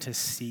help them to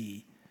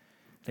see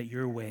that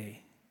your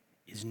way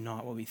is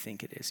not what we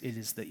think it is. It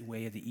is the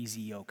way of the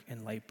easy yoke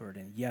and light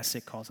burden. Yes,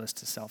 it calls us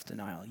to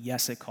self-denial.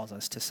 Yes, it calls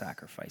us to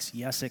sacrifice.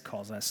 Yes, it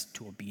calls us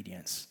to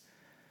obedience.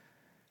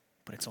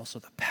 But it's also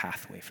the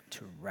pathway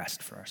to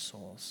rest for our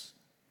souls,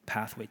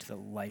 pathway to the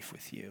life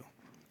with you.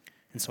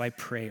 And so I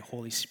pray,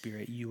 Holy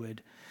Spirit, you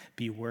would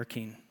be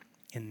working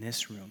in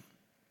this room.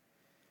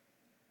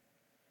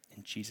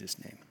 In Jesus'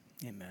 name,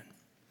 amen.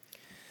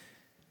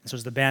 And so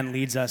as the band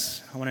leads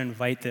us, I want to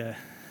invite the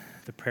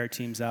prayer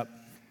teams up.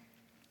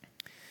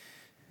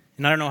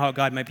 And I don't know how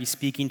God might be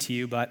speaking to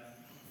you, but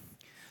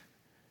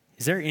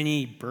is there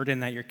any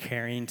burden that you're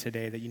carrying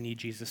today that you need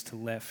Jesus to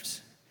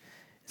lift?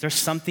 Is there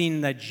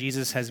something that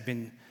Jesus has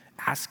been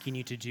asking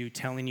you to do,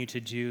 telling you to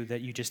do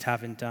that you just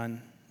haven't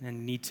done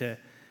and need to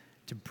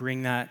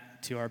bring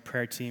that to our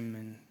prayer team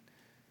and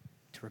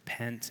to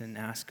repent and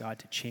ask God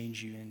to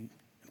change you and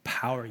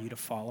empower you to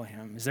follow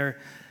him? Do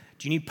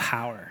you need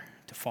power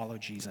to follow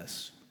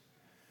Jesus?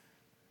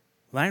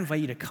 Well, I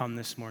invite you to come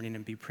this morning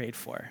and be prayed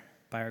for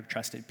by our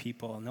trusted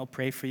people, and they'll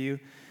pray for you.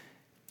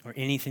 or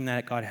anything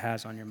that God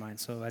has on your mind.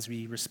 So as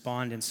we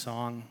respond in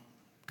song,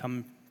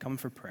 come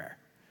for prayer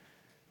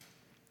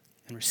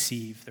and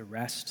receive the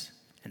rest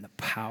and the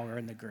power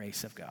and the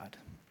grace of God.